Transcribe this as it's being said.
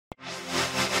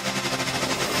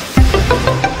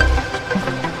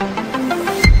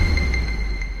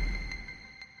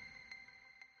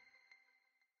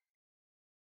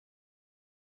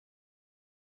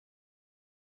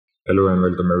Hello and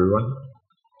welcome everyone.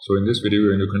 So in this video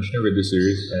we're going to continue with this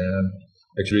series and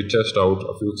actually test out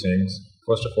a few things.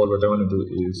 First of all, what I want to do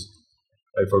is,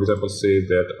 like for example, say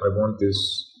that I want this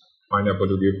pineapple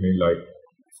to give me like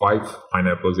 5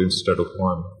 pineapples instead of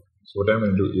 1. So what I'm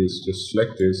going to do is just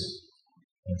select this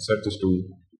and set this to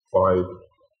 5.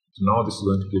 So now this is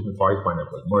going to give me 5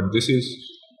 pineapples. But this is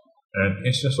an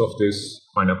instance of this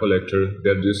pineapple actor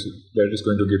that is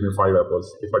going to give me 5 apples.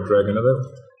 If I drag another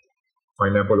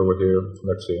pineapple over here,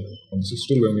 let's say, and this is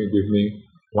still going to give me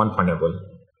 1 pineapple.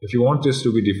 If you want this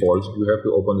to be default, you have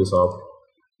to open this up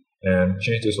and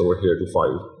change this over here to 5,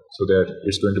 so that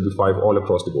it's going to be 5 all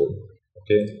across the board.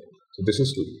 Okay, so this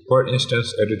is per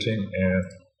instance editing and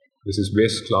this is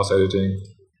base class editing.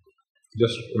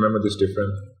 Just remember this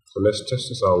different. So let's test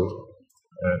this out,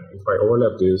 and if I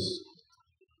overlap this,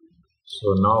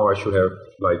 so now I should have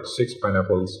like 6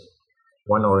 pineapples,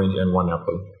 1 orange and 1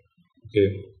 apple.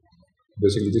 Okay,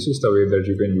 basically this is the way that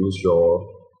you can use your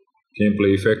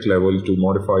gameplay effect level to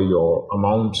modify your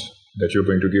amount that you're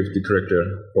going to give the character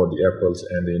for the apples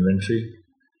and the inventory,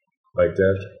 like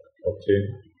that. Okay,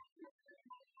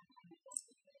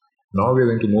 now we're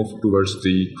going to move towards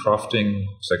the crafting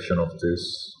section of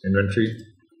this inventory.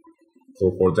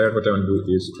 So for that, what I'm going to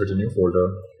do is create a new folder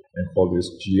and call this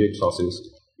GA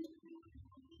classes.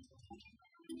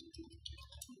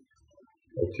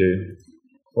 Okay,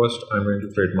 first I'm going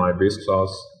to create my base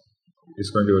class. It's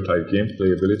going to type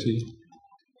gameplay ability.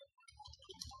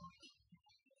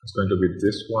 It's going to be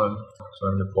this one. So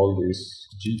I'm going to call this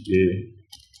GA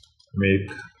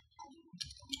make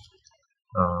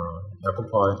apple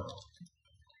pie.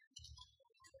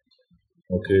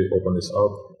 Okay, open this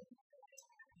up.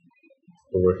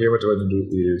 Over here, what I'm going to do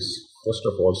is first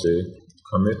of all say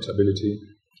commit ability,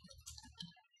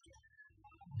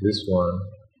 this one,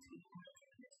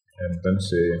 and then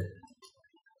say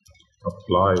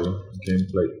apply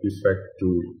gameplay effect to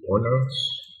owner,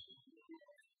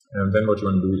 and then what you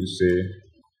want to do is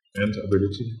say end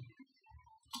ability.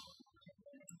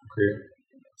 Okay,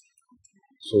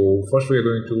 so first we are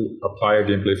going to apply a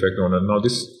gameplay effect to owner. Now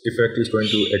this effect is going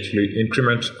to actually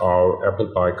increment our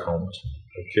apple pie count.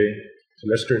 Okay, so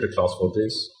let's create a class for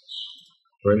this.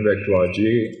 Going back to our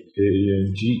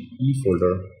GE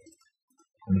folder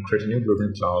and create a new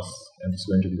blueprint class, and it's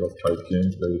going to be of type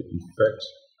gameplay effect.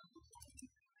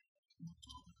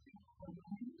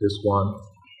 This one,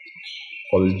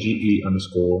 call it GE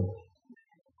underscore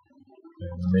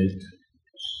and make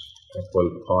apple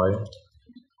pie.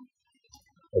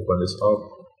 Open this up,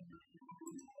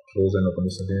 close and open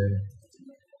this again.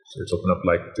 So it's open up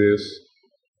like this.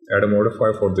 Add a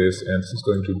modifier for this, and this is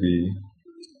going to be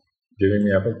giving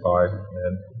me apple pie.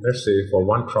 And let's say for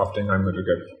 1 crafting, I'm going to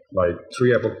get like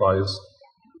 3 apple pies.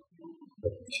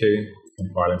 Okay,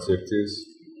 compile and save this.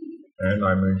 And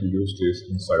I'm going to use this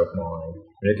inside of my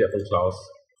make apple class.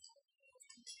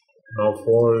 Now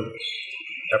for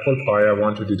apple pie, I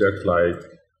want to deduct like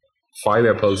 5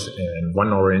 apples and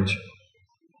 1 orange.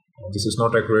 This is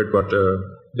not accurate, but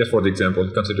just for the example,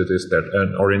 consider this that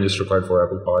an orange is required for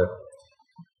apple pie.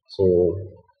 So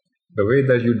the way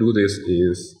that you do this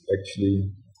is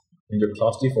actually in your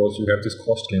class defaults, you have this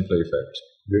cost gameplay effect.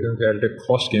 We're going to add a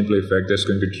cost gameplay effect that's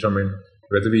going to determine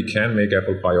whether we can make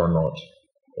apple pie or not.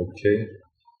 Okay,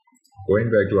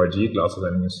 going back to our G classes,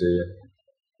 I'm going to say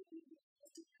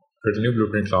create a new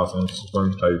blueprint class, and it's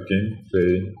going to type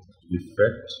gameplay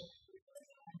effect,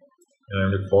 and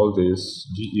I'm going to call this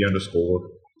GE underscore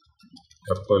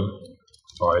apple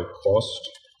pie cost.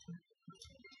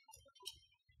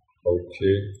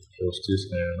 Okay, close this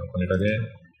and open it again.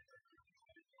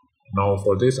 Now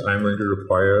for this, I'm going to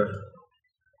require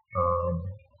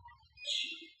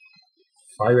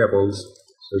 5 apples,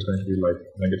 so it's going to be like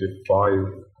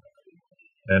 -5,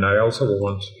 and I also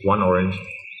want 1 orange,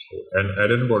 and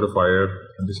add a modifier,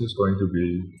 and this is going to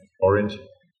be orange.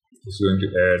 This is going to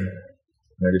add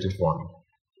 -1.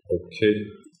 Okay,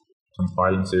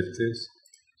 compile and save this,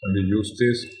 and we use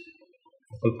this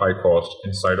apple pie cost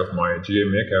inside of my GA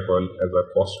make apple as a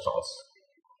cost class.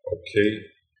 Okay,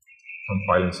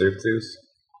 compile and save this,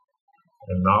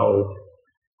 and now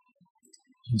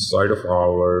inside of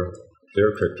our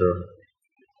player character,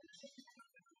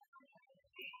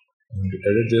 I'm going to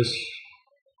edit this.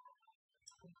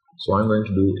 So what I'm going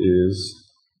to do is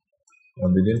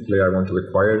on begin play, I want to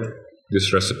acquire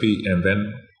this recipe, and then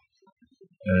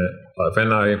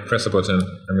when I press a button,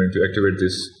 I'm going to activate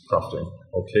this crafting.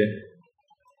 Okay,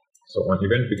 so on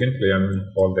event begin play, I'm going to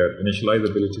call that initialize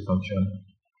ability function,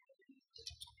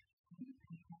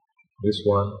 this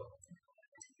one,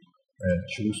 and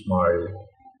choose my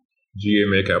GA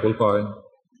make apple pie.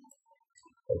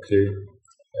 Okay,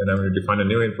 and I'm going to define a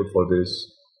new input for this,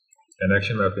 an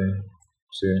action mapping,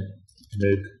 say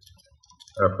make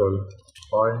apple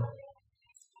pie,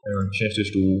 and I'm going to change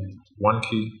this to one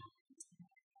key,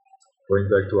 going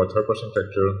back to our third person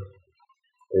factor,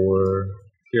 or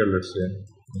here let's say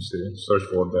search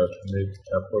for that make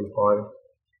apple pie,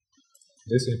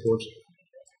 this input,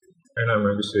 and I'm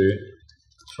going to say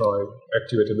try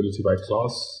activate ability by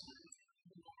class,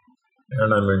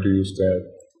 and I'm going to use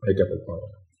that make apple pie.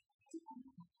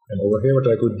 And over here what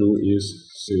I could do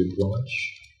is say branch,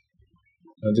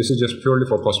 and this is just purely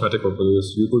for cosmetic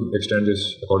purposes. You could extend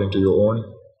this according to your own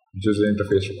user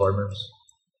interface requirements.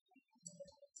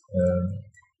 And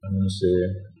I'm going to say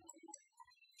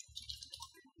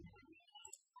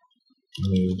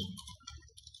made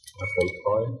apple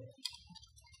pie,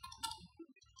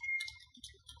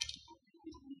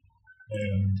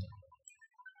 and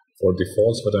for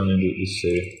defaults what I'm going to do is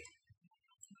say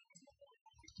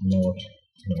not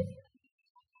enough.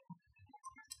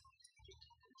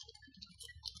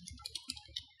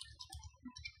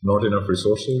 Not enough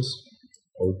resources.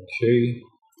 Okay,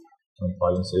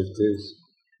 compile and save this,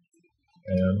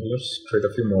 and let's create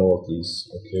a few more of these.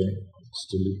 Okay, let's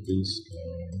delete these,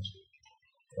 and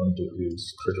what I'm going to do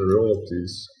is create a row of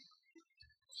these,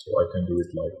 so I can do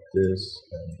it like this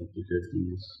and duplicate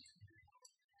these.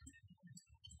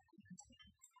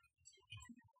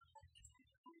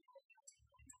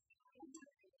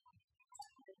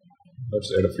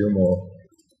 Let's add a few more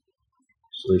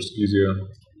so it's easier.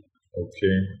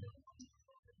 Okay,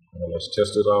 now let's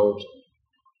test it out.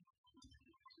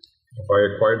 If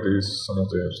I acquire these, some of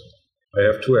these, I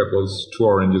have 2 apples, 2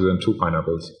 oranges, and 2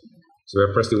 pineapples. So if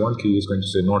I press the 1 key, it's going to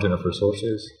say not enough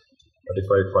resources. But if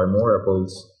I acquire more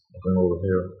apples, I'm going over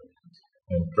here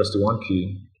and press the 1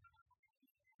 key,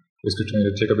 it's going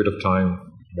to take a bit of time.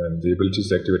 Then the ability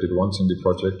is activated once in the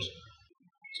project.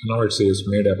 So now it says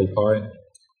made apple pie.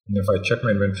 And if I check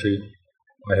my inventory,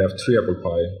 I have 3 apple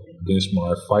pie against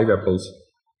my 5 apples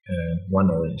and 1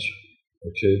 orange.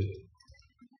 Okay,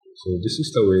 so this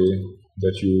is the way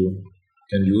that you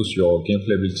can use your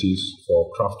gameplay abilities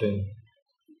for crafting.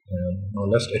 And now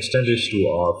let's extend this to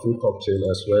our fruit cocktail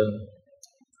as well.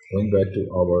 Going back to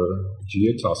our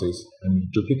GA classes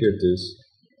and duplicate this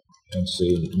and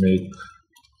say make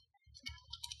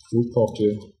fruit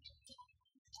cocktail.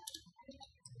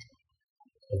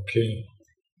 Okay,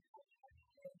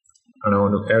 and I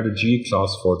want to add a G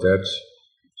class for that.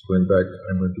 So going back,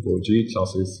 I'm going to go G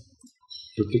classes,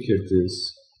 duplicate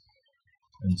this,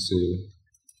 and say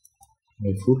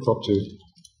make fruit cocktail.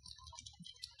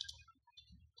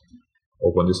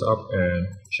 Open this up and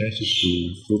change this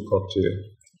to fruit cocktail.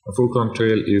 A fruit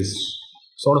cocktail is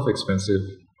sort of expensive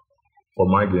for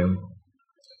my game,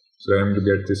 so I'm going to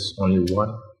get this only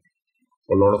one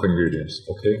for a lot of ingredients.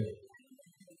 Okay,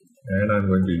 and I'm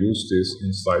going to use this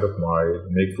inside of my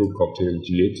make fruit cocktail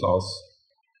GA class,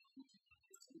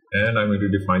 and I'm going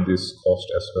to define this cost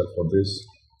as well for this.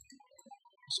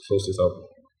 Let's close this up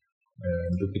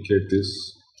and duplicate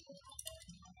this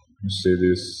and say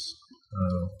this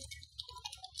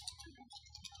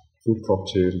fruit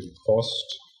cocktail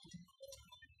cost,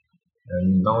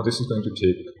 and now this is going to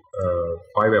take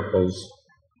 5 apples,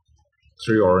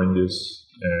 3 oranges,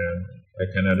 and I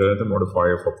can add another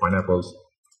modifier for pineapples,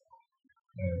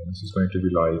 and this is going to be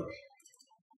like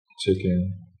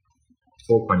taking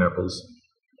 4 pineapples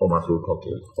for my fruit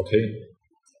cocktail. Okay,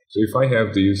 so if I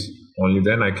have these, only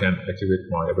then I can activate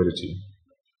my ability,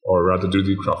 or rather do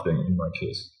the crafting in my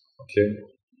case. Okay,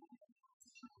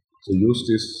 so use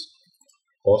this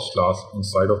cost class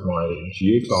inside of my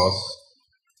GA class.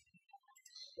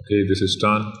 Okay, this is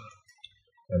done,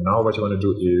 and now what you want to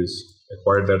do is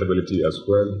acquire that ability as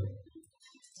well.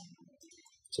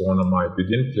 So on my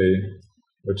begin play,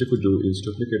 what you could do is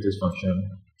duplicate this function,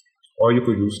 or you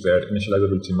could use that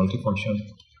initializability multifunction.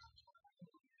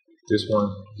 This one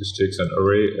just takes an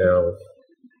array of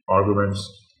arguments.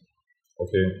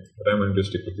 Okay, but I'm going to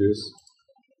stick with this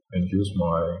and use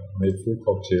my make fruit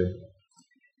cocktail.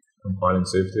 Compile and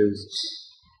save this.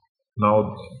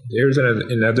 Now there's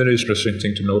another interesting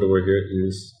thing to note over here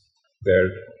is that,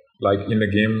 like in the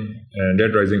game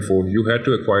Dead Rising 4, you had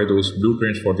to acquire those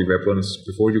blueprints for the weapons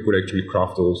before you could actually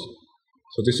craft those.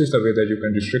 So this is the way that you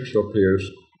can restrict your players.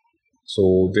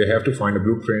 So they have to find a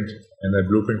blueprint, and that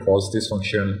blueprint calls this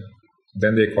function,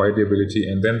 then they acquire the ability,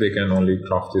 and then they can only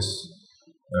craft this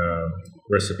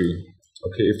recipe.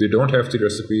 Okay, if they don't have the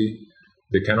recipe,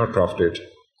 they cannot craft it.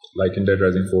 Like in Dead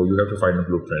Rising 4, you have to find a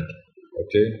blueprint.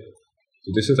 Okay,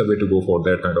 so this is a way to go for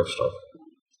that kind of stuff.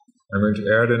 I'm going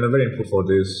to add another input for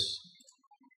this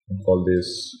and call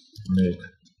this make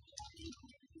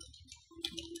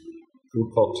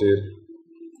fruit cocktail.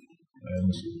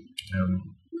 and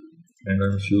I'm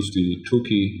going to use the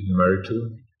 2-key numeric tool,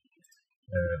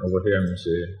 and over here I'm going to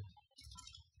say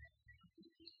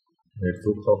made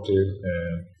fruit cocktail,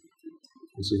 and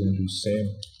this is going to do same.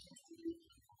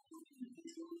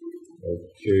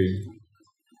 Okay,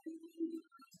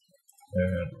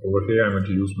 and over here I'm going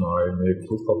to use my made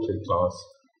fruit cocktail class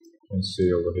and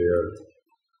say over here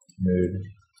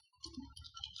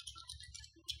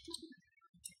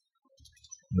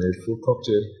made fruit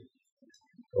cocktail.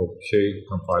 Okay,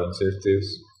 compile and save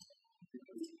this.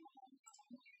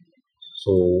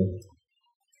 So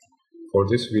for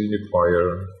this we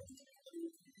require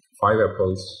 5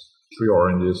 apples, 3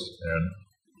 oranges, and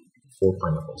 4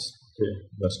 pineapples. Okay,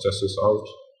 let's test this out.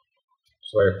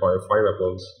 So I require 5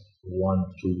 apples, 1,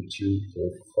 2, 3,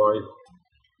 4, 5,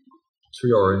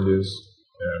 3 oranges,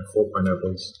 and 4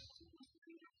 pineapples.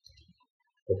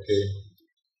 Okay,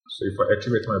 so if I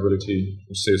activate my ability,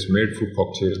 it says made fruit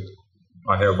cocktail.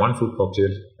 I have 1 fruit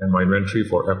cocktail, and my inventory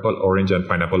for apple, orange, and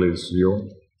pineapple is 0.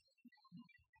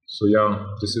 So yeah,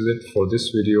 this is it for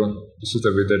this video. This is the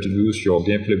way that you use your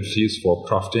gameplay abilities for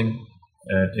crafting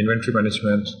and inventory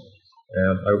management.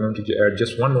 And I'm going to add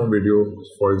just one more video.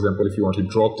 For example, if you want to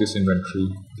drop this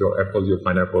inventory, your apples, your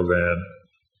pineapples, and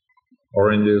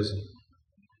oranges,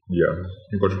 yeah,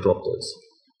 you got to drop this.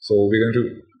 So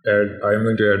I'm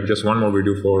going to add just one more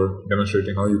video for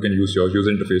demonstrating how you can use your user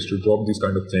interface to drop these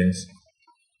kind of things.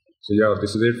 So yeah,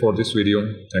 this is it for this video.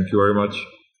 Thank you very much.